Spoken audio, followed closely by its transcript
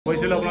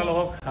কৈছিলোঁ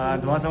আপোনালোকক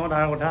ধোঁৱাচাঙত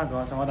অহাৰ কথা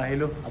ধোঁৱাচাঙত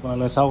আহিলোঁ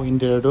আপোনালোকে চাওক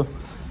ইণ্টেৰিয়ৰটো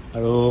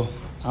আৰু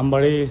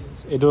আমবাৰী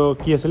এইটো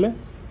কি আছিলে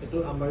এইটো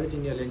আমবাৰী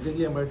তিনিআলি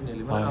একজেক্টলি আমবাৰী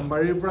তিনিআলি মানে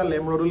আমবাৰীৰ পৰা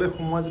লেম ৰোডলৈ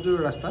সোমোৱা যিটো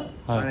ৰাস্তা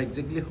তাৰ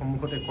একজেক্টলি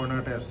সন্মুখতে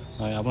কৰ্ণাৰতে আছে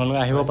হয় আপোনালোকে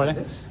আহিব পাৰে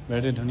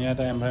ভেৰি ধুনীয়া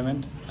এটা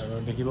এনভাইৰনমেণ্ট আৰু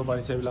দেখিব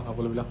পাৰিছে এইবিলাক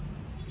সকলোবিলাক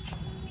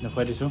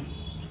দেখুৱাই দিছোঁ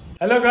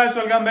hello' guys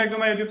welcome back to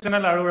my YouTube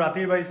channel আৰু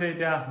ৰাতি পাইছে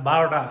এতিয়া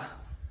 12টা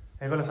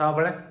সেইফালে চাব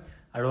পাৰে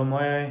আৰু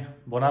মই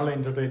বনালোঁ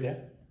ইণ্ট্ৰটো এতিয়া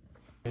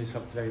এই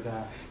সপ্তাহকেইটা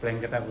প্ৰেংক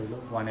এটা কৰিলোঁ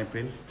 1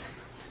 এপ্ৰিল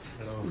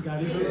আৰু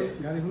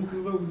গাড়ীখন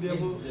কৰিব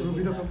উলিয়াব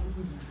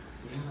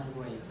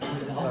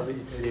ৰবি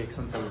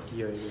ৰিয়েকশ্যন চাব কি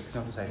হয়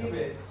ৰিয়েকশ্যনটো চাই থাকোঁ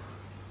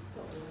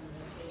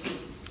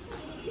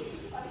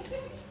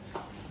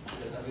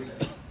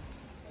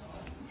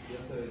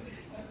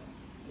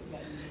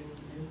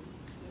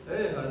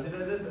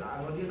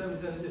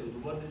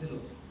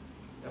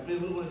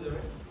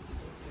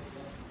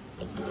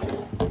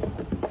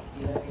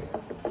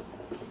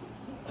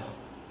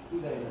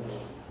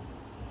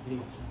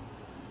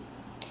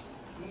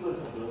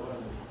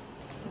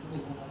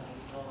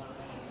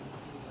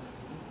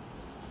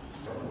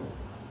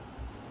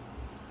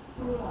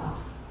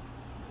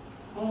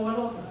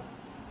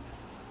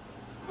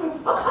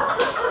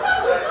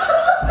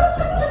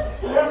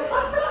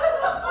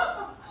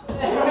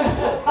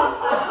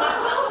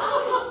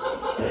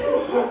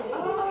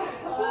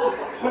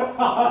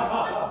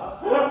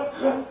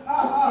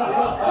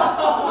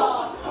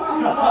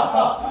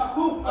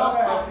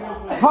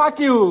Fuck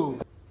you!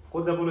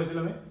 ক'ত যাব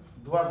লৈছিলোঁ আমি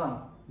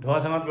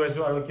ধোঁৱাচাঙত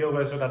গৈছোঁ আৰু কিয়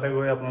গৈছোঁ তাতে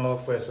গৈ আপোনালোকক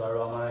কৈ আছোঁ আৰু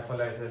আমাৰ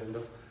এফালে আহিছে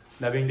কিন্তু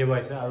ডাবিং দিব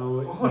আহিছে আৰু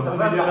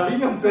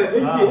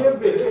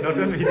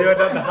নতুন ভিডিঅ'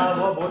 এটা দেখা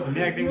হ'ব বহুত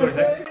ধুনীয়া এক্টিং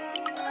কৰিছে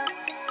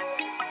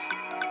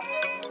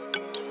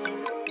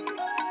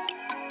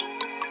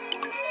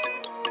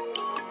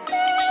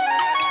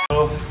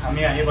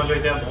আমি আহি পালোঁ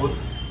এতিয়া বহুত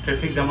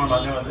ট্ৰেফিক জামৰ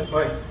মাজে মাজে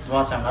হয়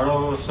ধোঁৱাচাং আৰু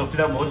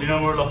চবকেইটা বহুত দিনৰ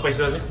মূৰত লগ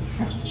পাইছোঁ আজি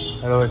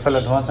আৰু এইফালে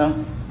ধোঁৱাচাং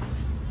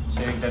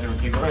চেৰিকটাতে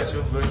উঠি গৈ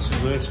আছোঁ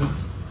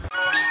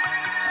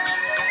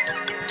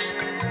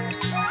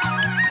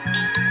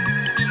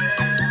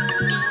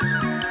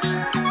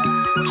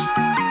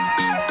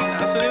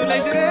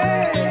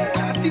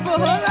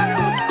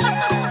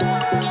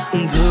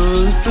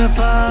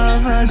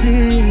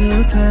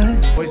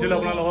কৈছিলোঁ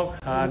আপোনালোকক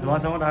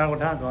ধোঁৱাচাঙত অহাৰ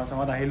কথা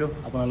ধোঁৱাচাঙত আহিলোঁ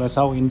আপোনালোকে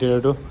চাওক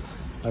ইণ্টেৰিয়ৰটো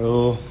আৰু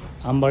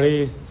আমবাৰী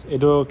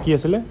এইটো কি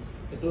আছিলে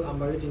এইটো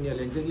আমবাৰী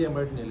তিনিআলি একজেক্টলি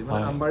আমবাৰী তিনিআলি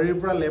মানে আমবাৰীৰ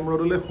পৰা লেম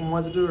ৰোডলৈ সোমোৱা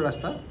যিটো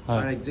ৰাস্তা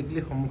তাৰ একজেক্টলি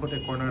সন্মুখতে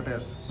কৰ্ণাৰতে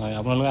আছে হয়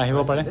আপোনালোকে আহিব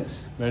পাৰে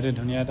ভেৰি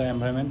ধুনীয়া এটা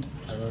এনভাইৰনমেণ্ট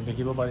আৰু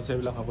দেখিব পাৰিছে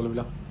এইবিলাক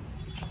সকলোবিলাক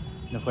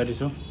দেখুৱাই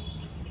দিছোঁ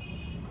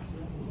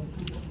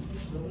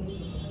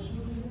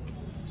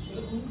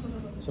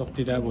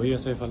শক্তিদা বহি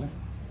আছে এইফালে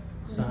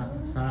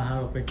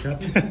চাহৰ অপেক্ষাত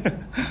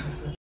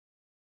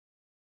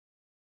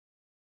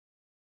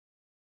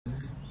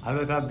আৰু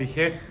এটা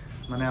বিশেষ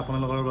মানে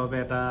আপোনালোকৰ বাবে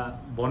এটা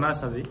বনাছ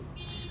আজি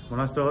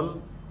বনাছটো হ'ল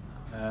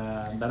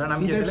দাদাৰ নাম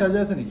কি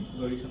আছিলে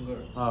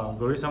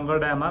গৌৰীশংকৰ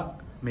দাই আমাক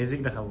মেজিক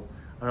দেখাব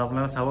আৰু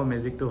আপোনালোকে চাব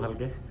মেজিকটো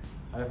ভালকৈ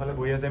আৰু এইফালে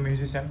বহি আছে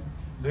মিউজিচিয়ান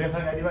দুই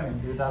এষাৰ গাই দিবা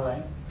নেকি দুটা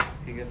লাইন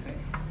ঠিক আছে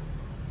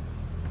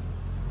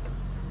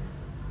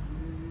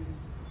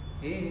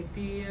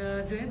এতিয়া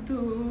যে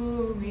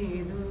তুমি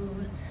দূৰ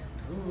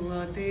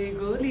ধোঁৱাতে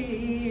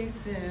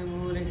গলিছে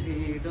মোৰ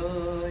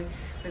হৃদয়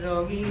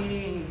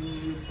ৰঙীন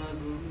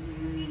ফাগুন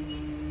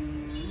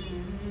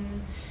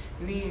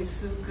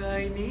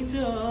নিচুকাই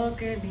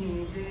নিজকে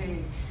নিজে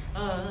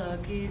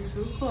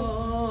আঁকিছো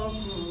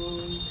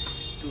সপোন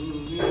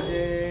তুমি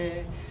যে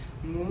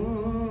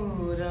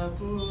মোৰ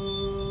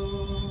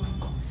আপোন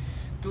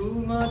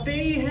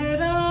তোমাতেই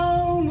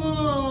হেৰাও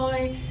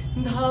মই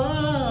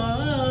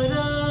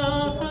ধাৰাসাৰ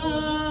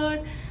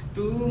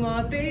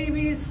তোমাতেই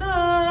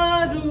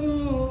বিচাৰো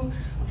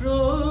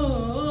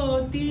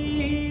প্ৰতিবাৰ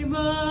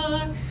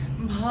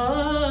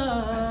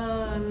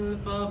ভাল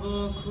পাব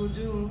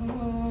খোজো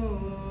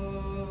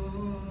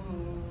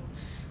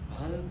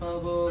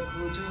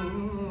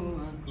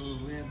আকৌ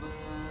এবাৰ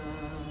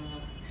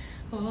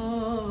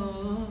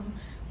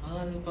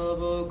ভাল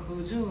পাব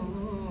খোজো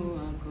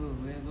আকৌ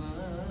এবাৰ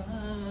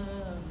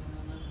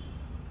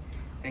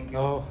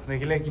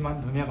দেখিলে কিমান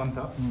ধুনীয়া কণ্ঠ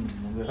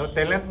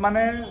টেলেণ্ট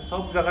মানে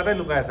চব জেগাতে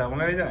লুকাই আছে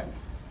আপোনালোকে জানে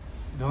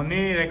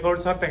ধনী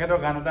ৰেকৰ্ডছত তেখেতৰ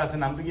গান এটা আছে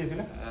নামটো কি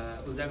আছিলে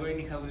উজাগৰি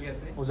নিশা বুলি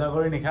আছে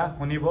উজাগৰি নিশা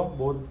শুনিব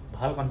বহুত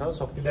ভাল কণ্ঠ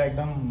চবকেইটা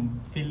একদম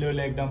ফিল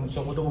লৈ একদম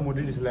চকুটকু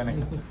মুদি দিছিলে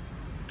এনেকৈ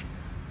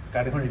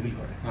কাৰ্ড এখন ৰিভিল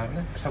কৰে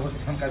চাপ'জ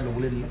এখন কাৰ্ড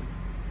ল'বলৈ দিলে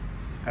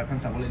কাৰ্ডখন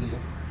চাবলৈ দিলে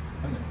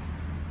হয় নাই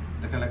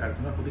দেখালে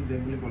কাৰ্ডখনৰ সঠিক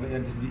বেংক বুলি ক'লে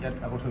ইয়াত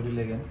আগত থৈ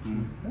দিলে গেন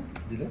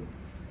দিলে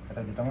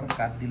এটা দুটামান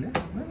কাৰ্ড দিলে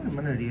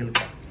মানে ৰিয়েল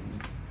কাৰ্ড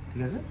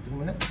ঠিক আছে তুমি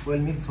মানে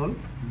ৱেল মিক্স হ'ল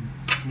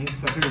মিক্স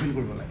কৰাকৈ ৰিভিল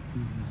কৰিব লাগে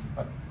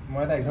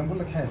মই এটা এক্সাম্পল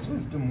দেখাই আছোঁ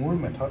যিটো মোৰ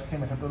মেথড সেই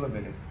মেথডটো অলপ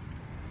বেলেগ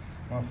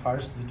মই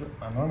ফাৰ্ষ্ট যিটো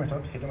আনৰ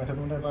মেথড সেইটো মেথড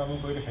মানে এবাৰ মই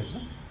কৰি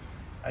দেখাইছোঁ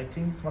আই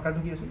থিংক তোমাৰ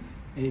কাৰ্ডটো কি আছিল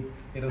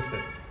 8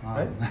 straight,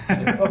 right?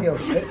 Okay.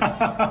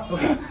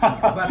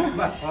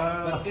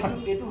 But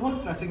it whole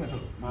classic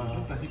method,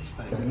 classic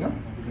style, no?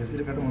 Because it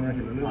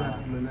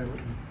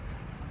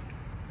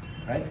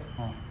right?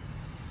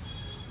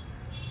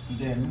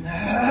 Then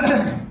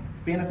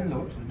PAN আছে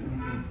লগত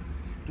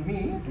তুমি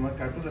তোমাৰ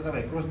কাৰ্ডটোত এটা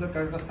এক্ৰছ দ্য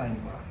কাৰ্ড এটা সাইন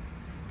কৰা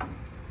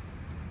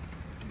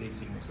বেক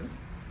সিগনেচাৰ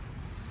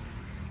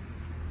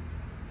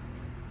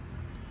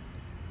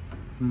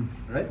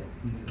ৰাইট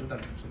এটা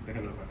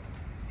দেখে লবা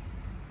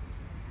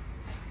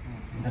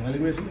ধেমালি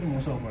কৰি আছো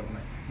মই চাব পৰা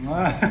নাই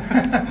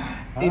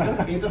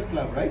 8 of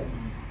club right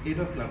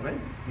 8 of club right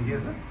ঠিক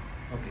আছে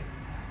ওকে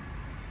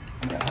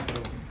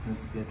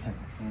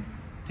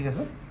ঠিক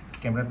আছে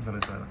কেমেৰাত ধৰে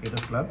চাৰ 8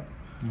 of club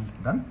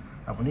ডান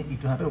আপুনি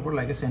ইটো হাতে ওপৰ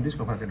লাইক এ স্যান্ডউইচ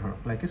কভাৰকে ধৰক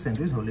like a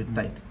sandwich hold it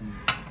tight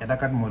এটা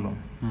কাট মই লম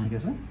ঠিক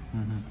আছে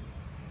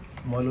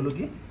মই ললো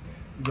কি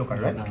জোকাৰ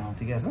ৰাইট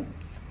ঠিক আছে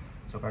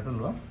জোকাৰটো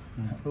লোৱা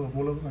তো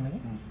ওপৰ লব মানে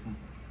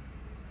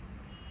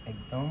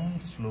একদম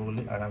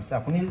স্লোলি আৰামছে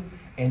আপুনি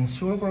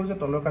এনশিওৰ কৰক যে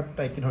তলৰ কাটটো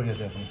টাইটকে ধৰি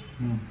আছে আপুনি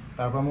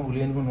তাৰ পৰা মই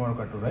উলিয়াই নিব নোৱাৰো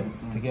কাটটো ৰাইট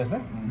ঠিক আছে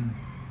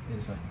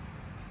এই স্যাৰ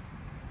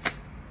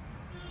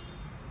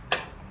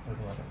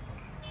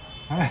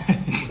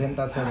দেন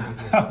টাচ আউট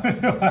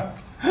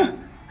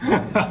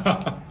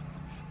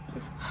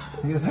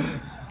ঠিক আছে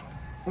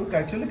তো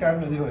একচুয়ালি কার্ড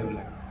ম্যাজিক হয়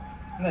বলে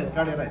না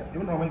কার্ড এটাই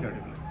এটা নরমাল কার্ড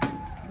বলে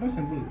একদম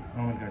সিম্পল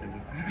নরমাল কার্ড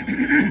বলে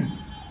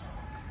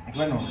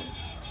একবার নরমাল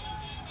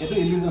এটা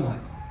ইলিউশন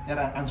হয়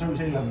এটা আনসার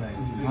বিচাৰি লাভ নাই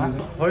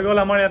হৈ গ'ল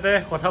আমাৰ ইয়াতে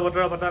কথা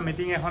বতৰা পতা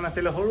মিটিং এখন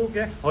আছিল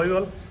সৰুকে হৈ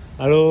গ'ল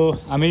আৰু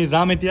আমি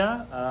যাম এতিয়া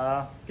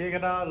কেক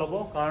এটা ল'ব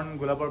কাৰণ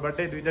গোলাপৰ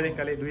বাৰ্থডে 2 তাৰিখ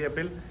কালি 2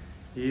 এপ্ৰিল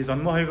ই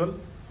জন্ম হৈ গ'ল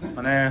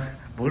মানে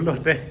ভুল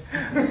হতে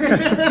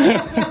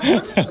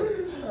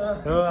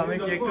তো আমি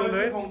কেকটো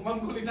লৈ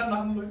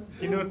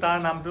কিন্তু তাৰ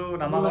নামটো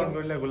নামাকৰণ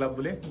কৰিলে গোলাপ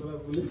বুলি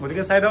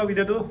গতিকে চাই দিয়ক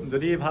ভিডিঅ'টো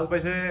যদি ভাল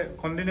পাইছে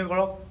কণ্টিনিউ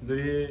কৰক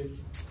যদি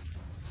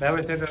বেয়া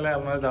পাইছে তেতিয়াহ'লে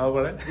আপোনালোকে যাব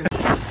পাৰে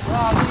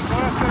আমি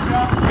গৈ আছোঁ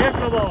এতিয়া কেক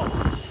ল'ব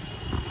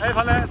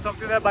এইফালে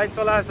শক্তিৰে বাইক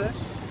চলাই আছে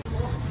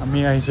আমি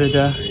আহিছোঁ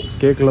এতিয়া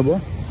কেক ল'ব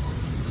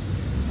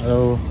আৰু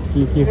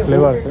কি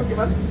ফ্লেভাৰ আছে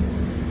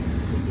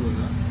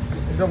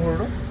একদম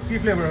সৰু কি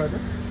ফ্লেভাৰ হয়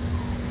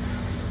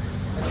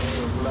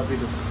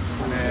গোলাপীটো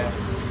মানে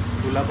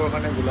গোলাপৰ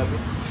কাৰণে গোলাপী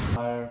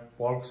আৰু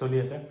পৰ্ক চলি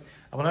আছে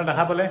আপোনালোকে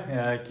দেখা পালে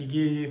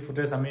কি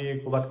ফুটেজ আমি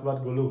ক'ৰবাত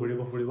গ'লোঁ ঘূৰিব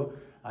ফুৰিব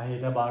আহি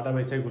এতিয়া 12টা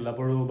বাজিছে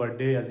গোলাপৰো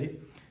বাৰ্থডে আজি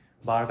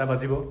 12টা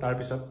বাজিব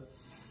তাৰপিছত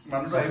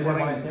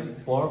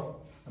পৰ্ক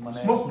মানে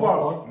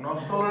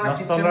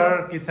নষ্টলাৰ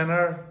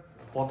কিচেনৰ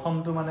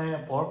প্ৰথমটো মানে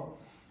পৰ্ক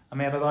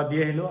আমি এটা দি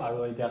আহিলোঁ আৰু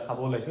এতিয়া খাব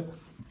ওলাইছোঁ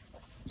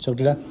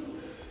চকটিৰা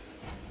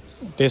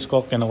টেষ্ট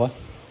কওক কেনেকুৱা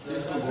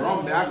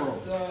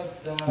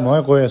মই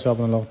কৈ আছোঁ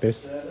আপোনালোকক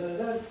টেষ্ট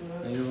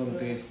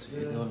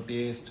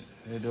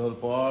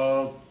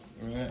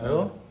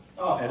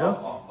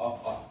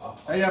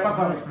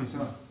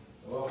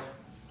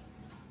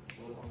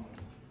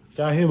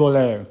क्या ही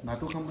बोले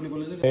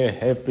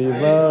happy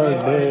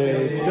birthday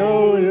to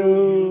you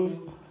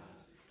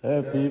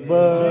happy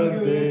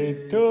birthday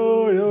to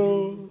you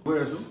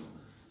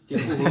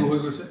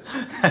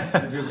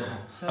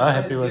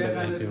happy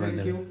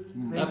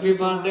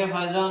birthday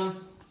Faizan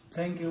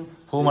thank you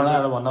फू मारा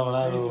और बना बना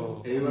और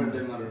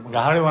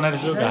गाहरी बना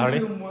दिसो गाहरी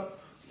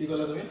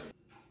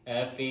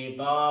हैप्पी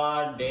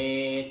बर्थडे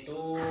टू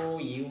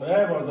यू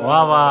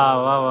वाह वाह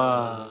वाह वाह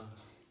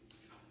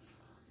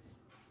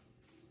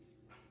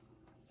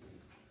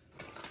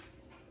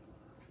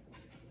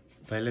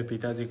पहले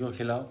पिताजी को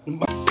खिलाओ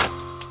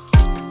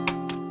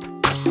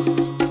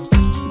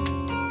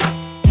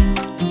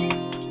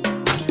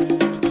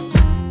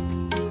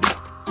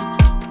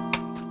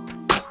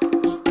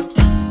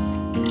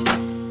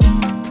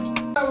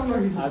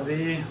আজি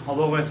হ'ব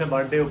গৈছে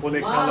বাৰ্থডে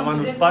উপলক্ষে অলপমান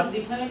উৎপাত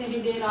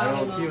আৰু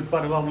কি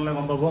উৎপাত হ'ব আপোনালোকে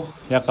গম পাব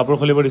ইয়াক কাপোৰ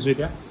খুলিব দিছোঁ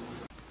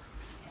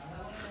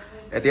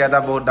এতিয়া এটা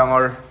বহুত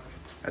ডাঙৰ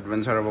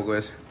এডভেঞ্চাৰ হ'ব গৈ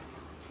আছে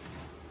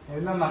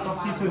এইবিলাক নাটক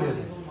কি চলি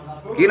আছে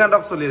কি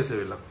নাটক চলি আছে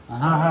এইবিলাক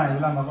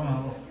এইবিলাক নাটক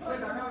নহ'ব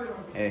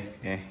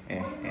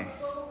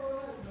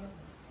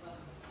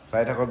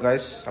চাই থাকক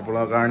গাইজ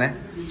আপোনালোকৰ কাৰণে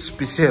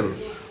special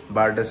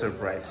birthday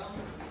surprise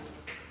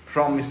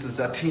from mister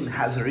জাতিন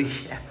হাজৰি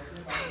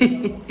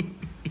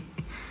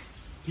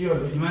কি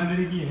হ'ল ইমান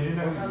দেৰি কি হেৰি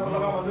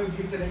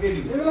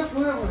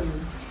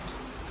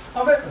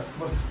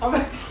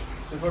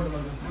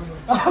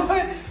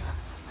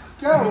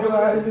क्या हो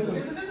रहा है ये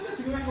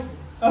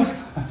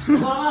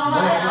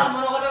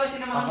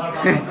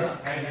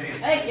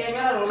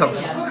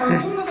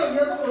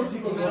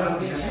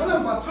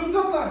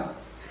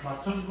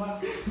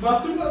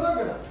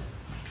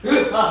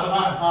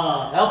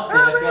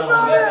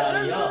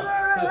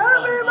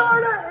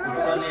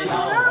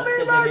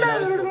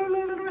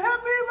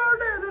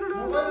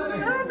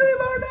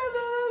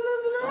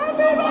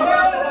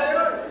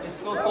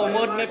इसको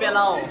कोमोड में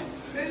फैलाओ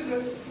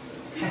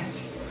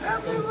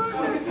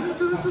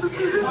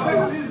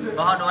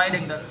बहुत वाइड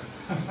एकदम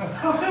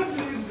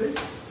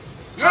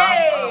ये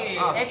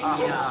एक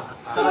किया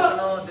चलो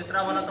चलो दूसरा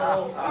वाला तो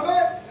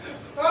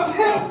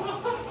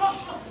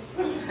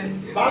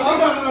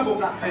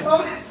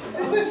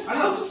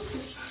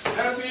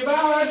happy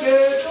birthday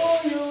to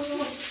you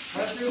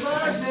happy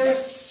birthday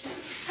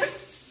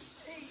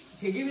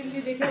झिगी बिल्ली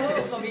देखे हो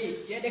कभी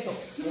ये देखो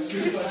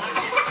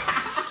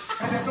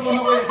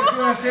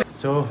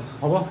চ'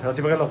 হ'ব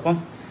ৰাতিপুৱাকৈ লগ পাম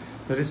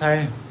যদি চাই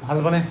ভাল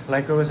পালে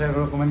লাইক কৰিব শ্বেয়াৰ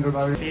কৰিব কমেণ্ট কৰিব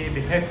আৰু এই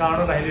বিশেষ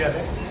কাৰণত আহিলোঁ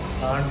ইয়াতে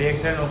কাৰণ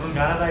DXৰ নতুন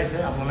গান এটা আহিছে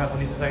আপোনালোকে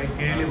শুনিছে চাগে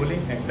কিৰিলি বুলি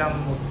একদম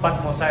উৎপাত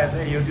মচাই আছে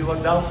ইউটিউবত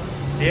যাওক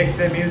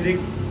DXৰ মিউজিক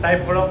টাইপ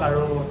কৰক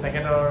আৰু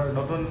তেখেতৰ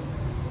নতুন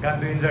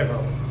গানটো এনজয়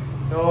কৰক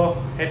তো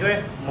সেইটোৱে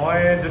মই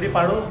যদি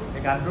পাৰোঁ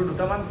এই গানটোৰ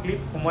দুটামান ক্লিপ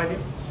সোমোৱাই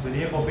দিম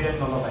যদিহে কপিৰাইট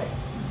নলগায়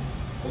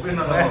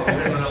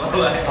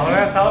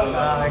আপোনালোকে চাওক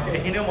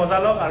এইখিনিও মজা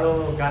লওক আৰু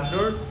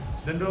গানটোৰ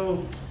যোনটো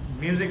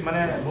মিউজিক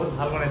মানে বহুত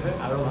ভাল বনাইছে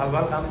আৰু ভাল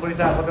ভাল কাম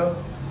কৰিছে আগতেও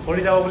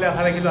কৰি যাব বুলি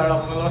আশা ৰাখিলোঁ আৰু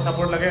আপোনালোকৰ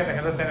ছাপোৰ্ট লাগে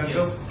তেখেতৰ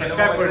চেনেলটো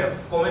ছাবস্ক্ৰাইব কৰি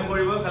কমেণ্ট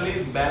কৰিব খালি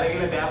বেয়া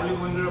লাগিলে বেয়া বুলি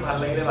কমেণ্ট কৰিব ভাল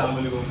লাগিলে ভাল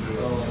বুলি কমেণ্ট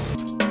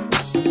কৰিব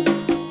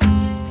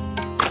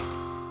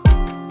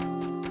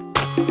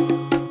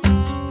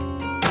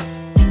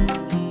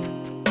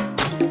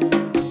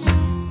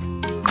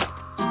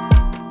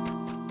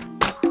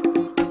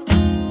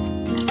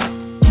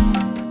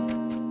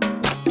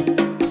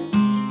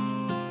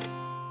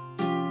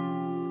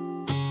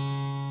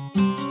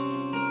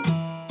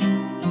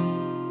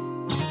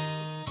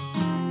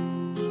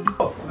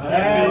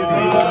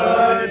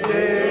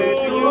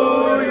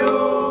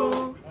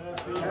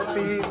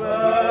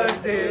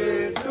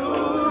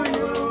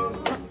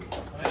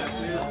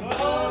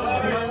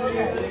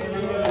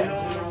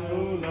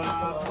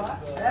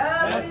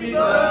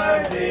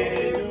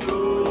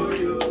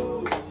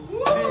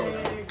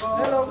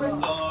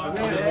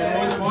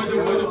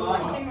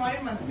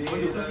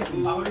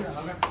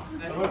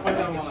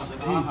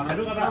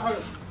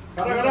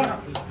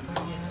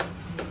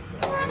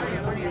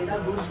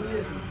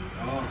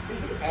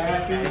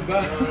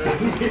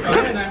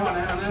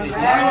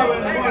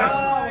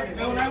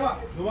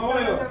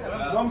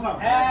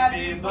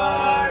Happy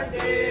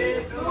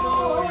birthday to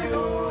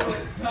you.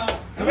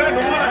 Happy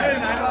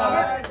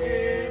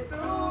birthday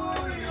to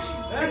you.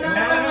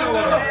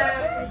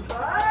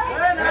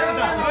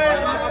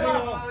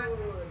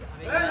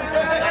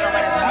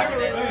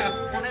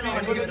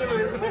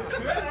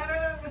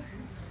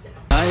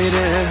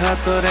 আইৰে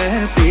হাতৰে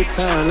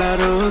পিঠা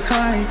লাড়ু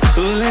খাই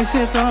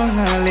তুলেছে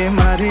টঙালি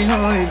মাৰি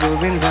হই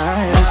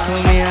গোবিন্দাই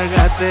অসমীয়াৰ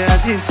গাতে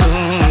আজি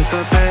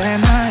চুমততে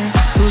নাই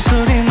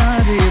হুঁচৰি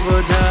মাৰি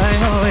বজাই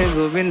হয়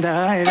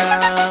গোবিন্দাই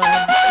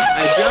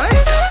জয়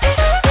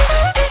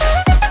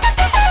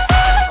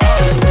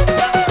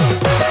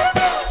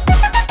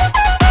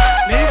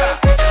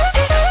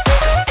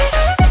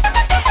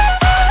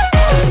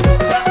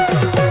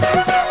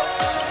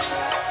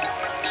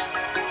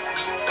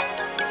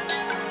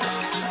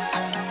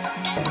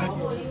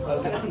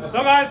So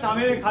guys,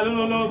 আমি খালো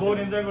ললো বহুত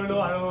এনজয় কৰিলো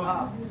আৰু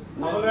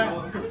সকলোৱে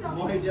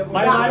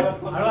বাই বাই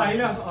আৰু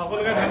আহিলে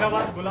সকলোকে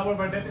ধন্যবাদ গোলাপৰ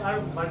বাৰ্থডে আৰু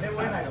বাৰ্থডে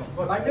বয় নাই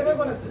বাৰ্থডে বয়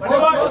কোন আছে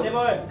বাৰ্থডে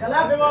বয়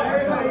গোলাপ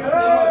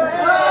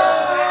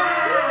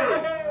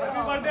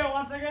happy birthday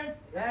once again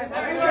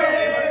happy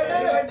birthday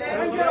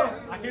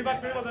আশীৰ্বাদ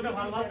কৰিব যাতে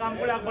ভাল ভাল কাম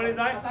কৰি আগবাঢ়ি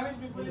যায়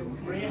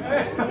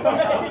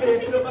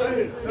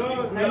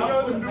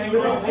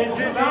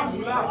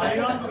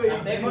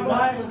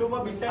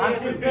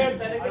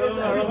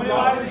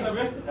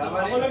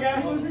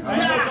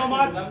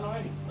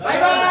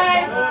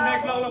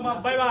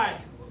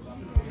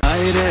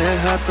আইৰে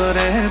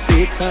হাতৰে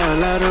পিঠা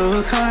লাড়ু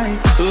খাই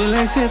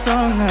তুলেছে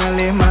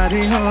টঙালি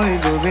মাৰি হই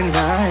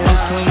গোবিন্দাই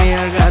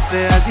অসমীয়াৰ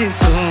গাতে আজি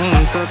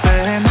চুমততে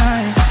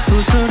নাই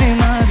হুঁচৰি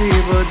মাৰি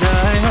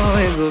বজাই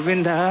হয়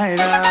গোবিন্দাই